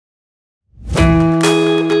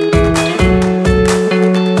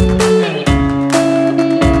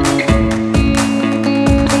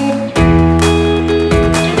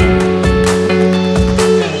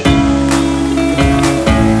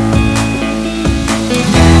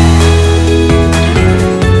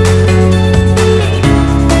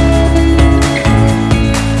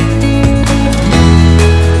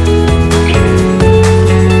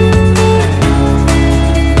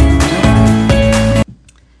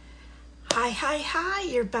Hi,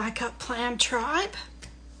 your backup plan tribe.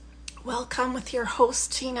 Welcome with your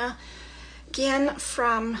host, Tina, again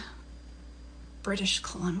from British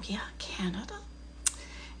Columbia, Canada.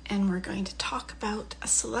 And we're going to talk about a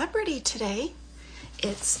celebrity today.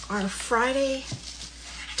 It's our Friday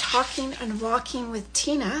Talking and Walking with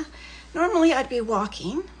Tina. Normally I'd be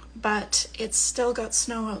walking, but it's still got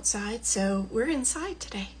snow outside, so we're inside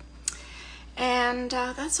today. And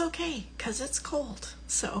that's okay, because it's cold,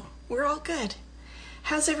 so we're all good.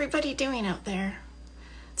 How's everybody doing out there?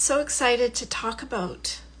 So excited to talk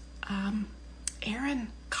about Aaron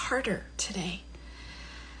Carter today.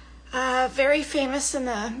 Very famous in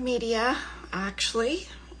the media, actually.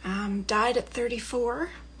 Died at 34.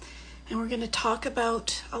 And we're going to talk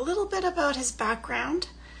about a little bit about his background.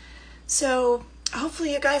 So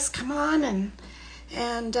hopefully you guys come on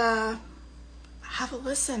and have a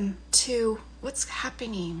listen to what's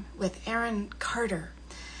happening with Aaron Carter.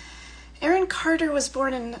 Aaron Carter was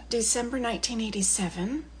born in December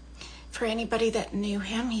 1987. For anybody that knew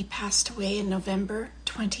him, he passed away in November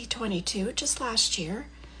 2022, just last year.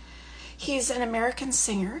 He's an American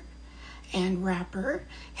singer and rapper.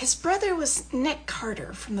 His brother was Nick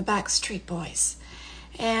Carter from the Backstreet Boys.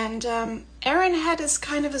 And Aaron had his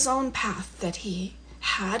own path that he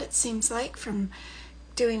had, it seems like, from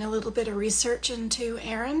doing a little bit of research into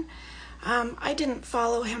Aaron. I didn't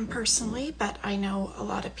follow him personally, but I know a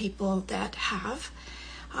lot of people that have.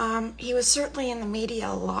 He was certainly in the media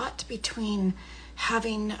a lot between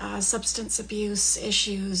having substance abuse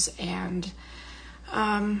issues and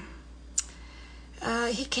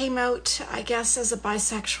he came out, I guess, as a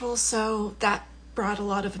bisexual, so that brought a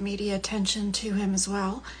lot of media attention to him as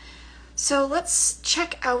well. So let's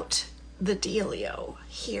check out the dealio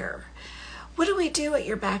here. What do we do at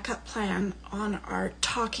your backup plan on our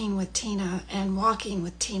Talking with Tina and Walking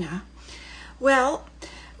with Tina? Well,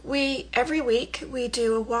 every week we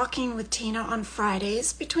do a Walking with Tina on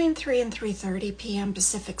Fridays between 3 and 3:30 p.m.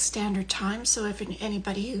 Pacific Standard Time. So if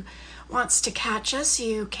anybody who wants to catch us,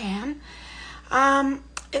 you can.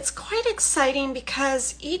 It's quite exciting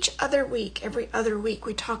because every other week,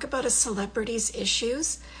 we talk about a celebrity's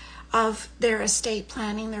issues of their estate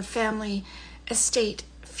planning, their family estate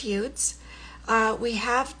feuds. We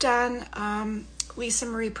have done Lisa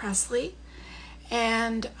Marie Presley,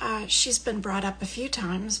 and she's been brought up a few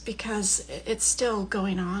times because it's still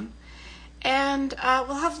going on. And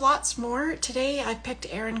we'll have lots more. Today I picked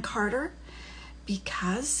Aaron Carter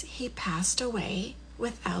because he passed away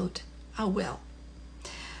without a will.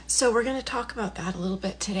 So we're going to talk about that a little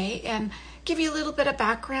bit today and give you a little bit of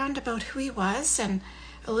background about who he was and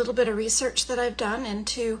a little bit of research that I've done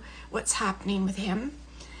into what's happening with him.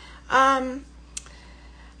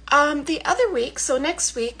 The other week, so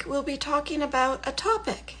next week, we'll be talking about a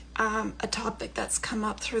topic that's come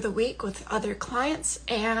up through the week with other clients,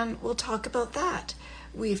 and we'll talk about that.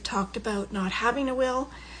 We've talked about not having a will.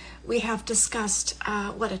 We have discussed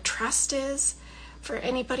what a trust is for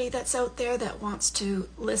anybody that's out there that wants to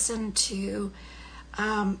listen to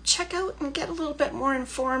check out and get a little bit more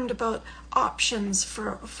informed about options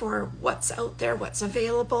for what's out there, what's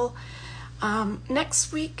available.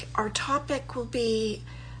 Next week, our topic will be,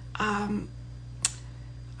 I'm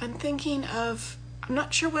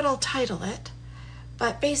not sure what I'll title it,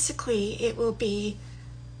 but basically it will be,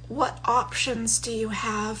 what options do you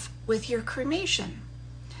have with your cremation?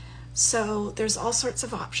 So there's all sorts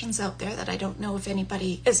of options out there that I don't know if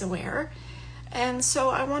anybody is aware. And so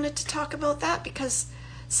I wanted to talk about that because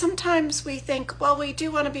sometimes we think, well, we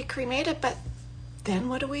do want to be cremated, but then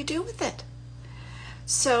what do we do with it?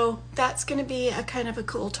 So that's going to be a kind of a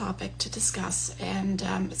cool topic to discuss. And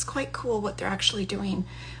it's quite cool what they're actually doing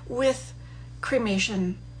with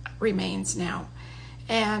cremation remains now.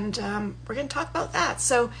 And we're going to talk about that.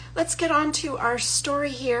 So let's get on to our story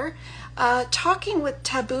here. Talking with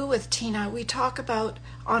Taboo with Tina, we talk about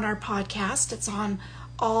on our podcast. It's on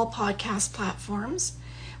all podcast platforms.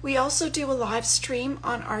 We also do a live stream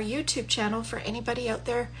on our YouTube channel for anybody out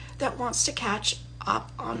there that wants to catch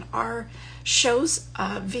up on our shows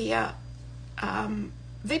via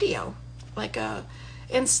video,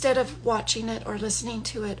 instead of watching it or listening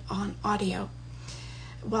to it on audio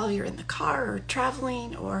while you're in the car or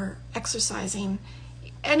traveling or exercising.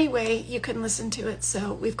 Anyway, you can listen to it.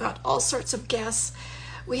 So we've got all sorts of guests.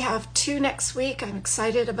 We have 2 next week. I'm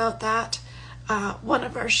excited about that. One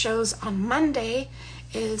of our shows on Monday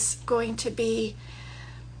is going to be,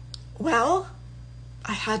 well,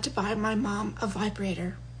 I had to buy my mom a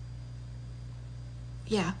vibrator.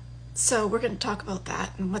 Yeah, so we're going to talk about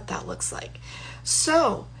that and what that looks like.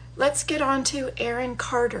 So let's get on to Aaron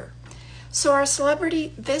Carter. So our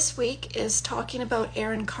celebrity this week is talking about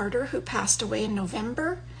Aaron Carter, who passed away in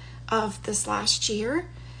November of this last year.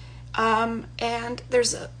 And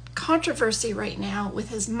there's a controversy right now with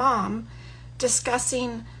his mom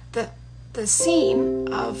discussing the scene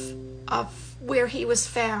of where he was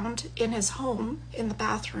found in his home in the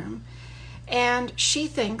bathroom. And she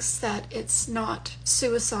thinks that it's not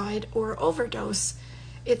suicide or overdose,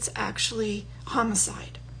 it's actually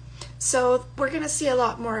homicide. So we're going to see a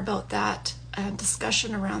lot more about that and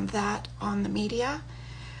discussion around that on the media.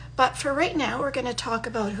 But for right now, we're going to talk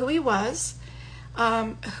about who he was,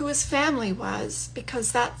 who his family was,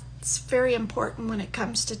 because that's very important when it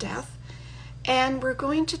comes to death. And we're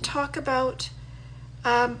going to talk about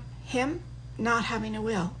him not having a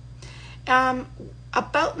will.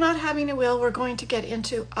 About not having a will, we're going to get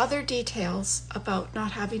into other details about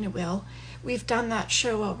not having a will. We've done that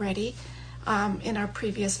show already in our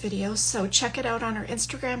previous videos, so check it out on our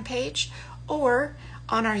Instagram page or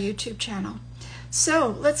on our YouTube channel.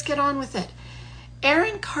 So let's get on with it.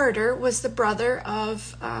 Aaron Carter was the brother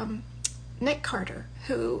of Nick Carter,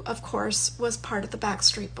 who of course was part of the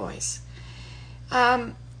Backstreet Boys.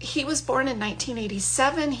 He was born in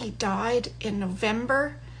 1987. He died in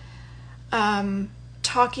November.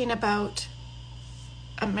 Talking about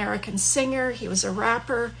American singer, he was a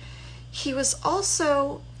rapper. He was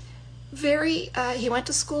also he went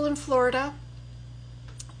to school in Florida,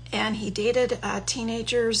 and he dated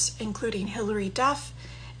teenagers including Hilary Duff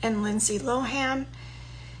and Lindsay Lohan.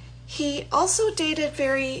 He also dated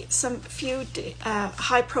few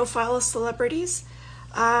high-profile celebrities,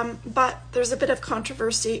 but there's a bit of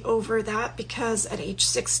controversy over that because at age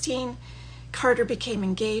 16, Carter became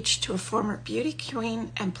engaged to a former beauty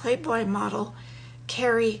queen and Playboy model,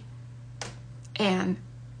 Carrie Ann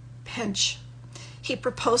Pinch. He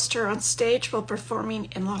proposed to her on stage while performing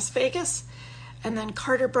in Las Vegas, and then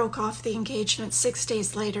Carter broke off the engagement 6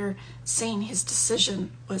 days later, saying his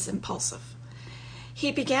decision was impulsive.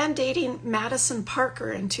 He began dating Madison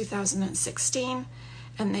Parker in 2016,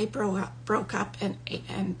 and they broke up in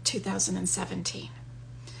 2017.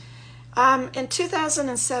 In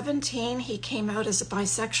 2017, he came out as a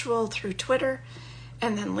bisexual through Twitter,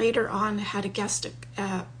 and then later on had a guest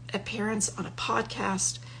appearance on a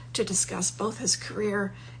podcast to discuss both his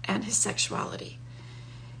career and his sexuality.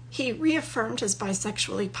 He reaffirmed his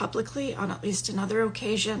bisexuality publicly on at least another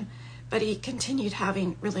occasion, but he continued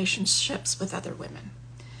having relationships with other women.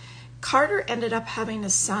 Carter ended up having a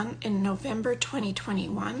son in November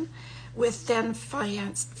 2021 with then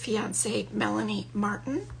fiancée Melanie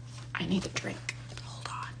Martin. I need a drink. Hold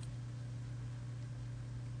on.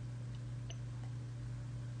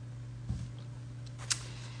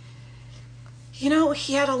 You know,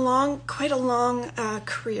 he had quite a long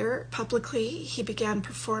career publicly. He began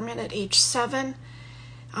performing at age 7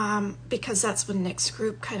 because that's when Nick's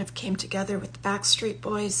group kind of came together with the Backstreet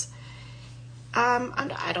Boys.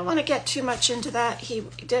 I don't want to get too much into that. He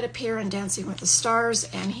did appear in Dancing with the Stars,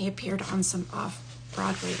 and he appeared on some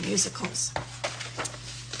off-Broadway musicals.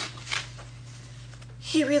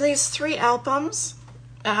 He released 3 albums,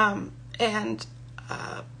 and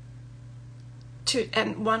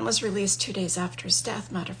one was released 2 days after his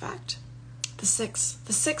death, matter of fact. The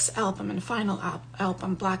sixth album and final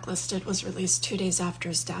album, Blacklisted, was released 2 days after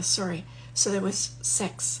his death, sorry. So there was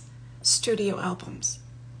 6 studio albums.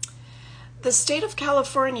 The state of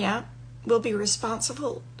California will be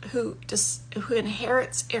responsible who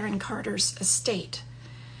inherits Aaron Carter's estate,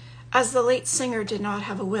 as the late singer did not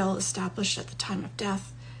have a will established at the time of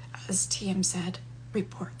death, as TMZ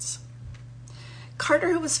reports.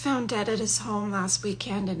 Carter, who was found dead at his home last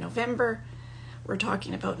weekend in November, we're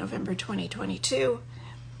talking about November 2022,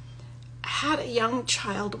 had a young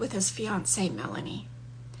child with his fiancée Melanie,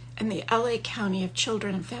 and the LA County of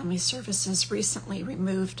Children and Family Services recently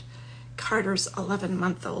removed Carter's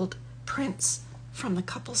 11-month-old Prince from the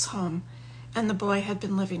couple's home, and the boy had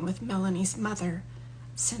been living with Melanie's mother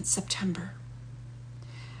since September.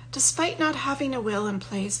 Despite not having a will in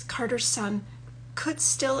place, Carter's son could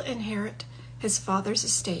still inherit his father's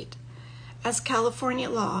estate, as California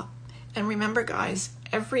law, and remember guys,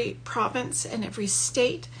 every province and every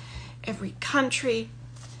state, every country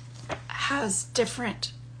has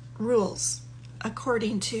different rules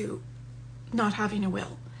according to not having a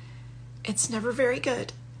will. It's never very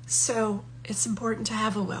good, so it's important to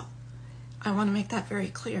have a will. I want to make that very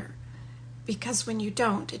clear, because when you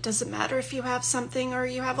don't, it doesn't matter if you have something or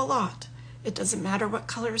you have a lot. It doesn't matter what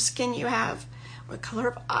color of skin you have, what color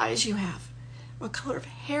of eyes you have, what color of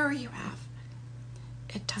hair you have.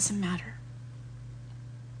 It doesn't matter.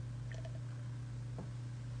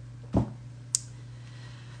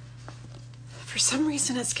 For some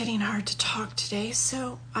reason it's getting hard to talk today,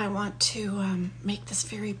 so I want to make this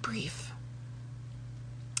very brief.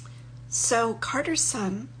 So Carter's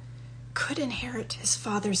son could inherit his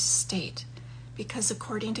father's estate because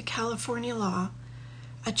according to California law,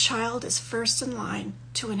 a child is first in line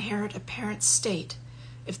to inherit a parent's estate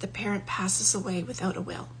if the parent passes away without a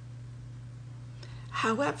will.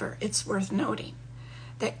 However, it's worth noting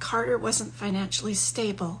that Carter wasn't financially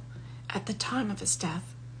stable at the time of his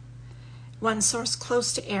death. One source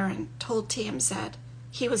close to Aaron told TMZ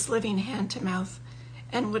he was living hand to mouth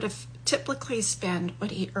and would have typically spent what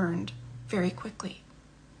he earned very quickly.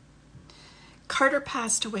 Carter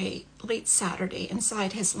passed away late Saturday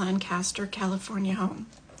inside his Lancaster, California home.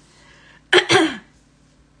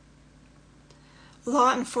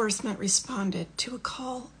 Law enforcement responded to a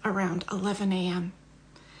call around 11 a.m.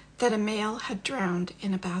 that a male had drowned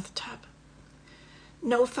in a bathtub.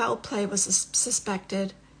 No foul play was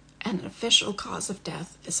suspected, and an official cause of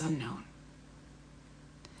death is unknown.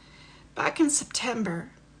 Back in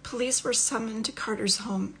September, police were summoned to Carter's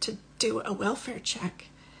home to do a welfare check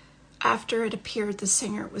after it appeared the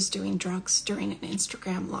singer was doing drugs during an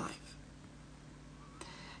Instagram Live.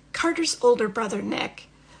 Carter's older brother, Nick,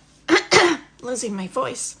 losing my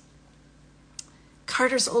voice.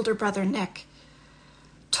 Carter's older brother, Nick,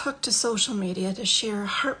 took to social media to share a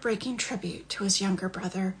heartbreaking tribute to his younger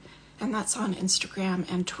brother, and that's on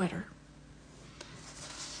Instagram and Twitter.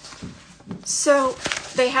 So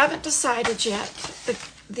they haven't decided yet.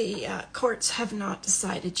 The courts have not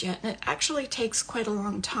decided yet, and it actually takes quite a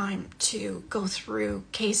long time to go through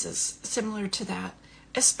cases similar to that,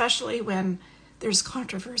 especially when there's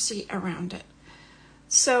controversy around it.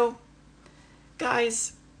 So,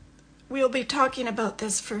 guys, we'll be talking about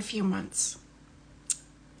this for a few months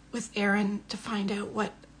with Aaron to find out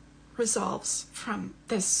what resolves from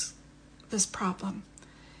this problem.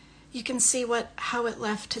 You can see how it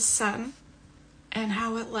left his son and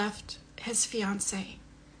how it left his fiancée.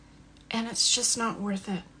 And it's just not worth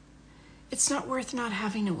it. It's not worth not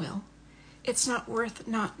having a will. It's not worth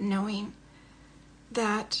not knowing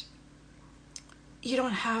that you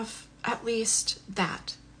don't have at least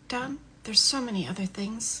that done. There's so many other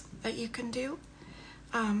things that you can do.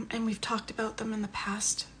 And we've talked about them in the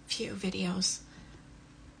past few videos.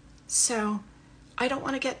 So I don't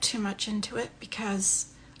want to get too much into it because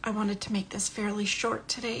I wanted to make this fairly short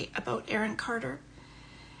today about Aaron Carter.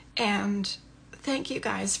 And thank you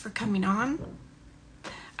guys for coming on.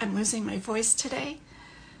 I'm losing my voice today.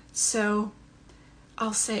 So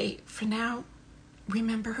I'll say for now,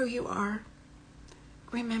 remember who you are.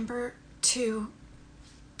 Remember to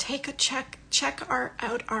take a check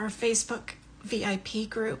out our Facebook VIP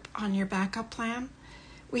group on your backup plan.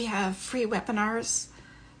 We have free webinars.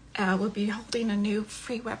 We'll be holding a new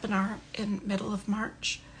free webinar in middle of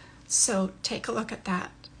March. So take a look at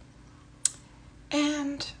that.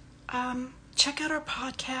 And check out our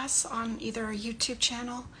podcasts on either our YouTube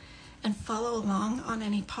channel and follow along on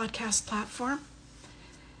any podcast platform.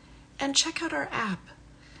 And check out our app.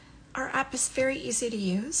 Our app is very easy to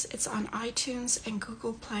use. It's on iTunes and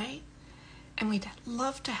Google Play. And we'd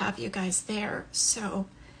love to have you guys there.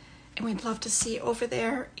 And we'd love to see you over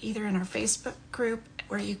there, either in our Facebook group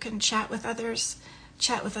where you can chat with others,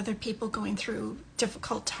 chat with other people going through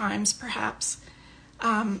difficult times perhaps.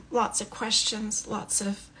 Lots of questions, lots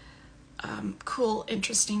of cool,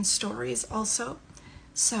 interesting stories also.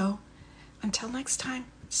 So until next time,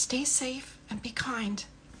 stay safe and be kind.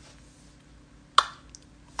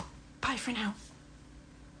 Bye for now.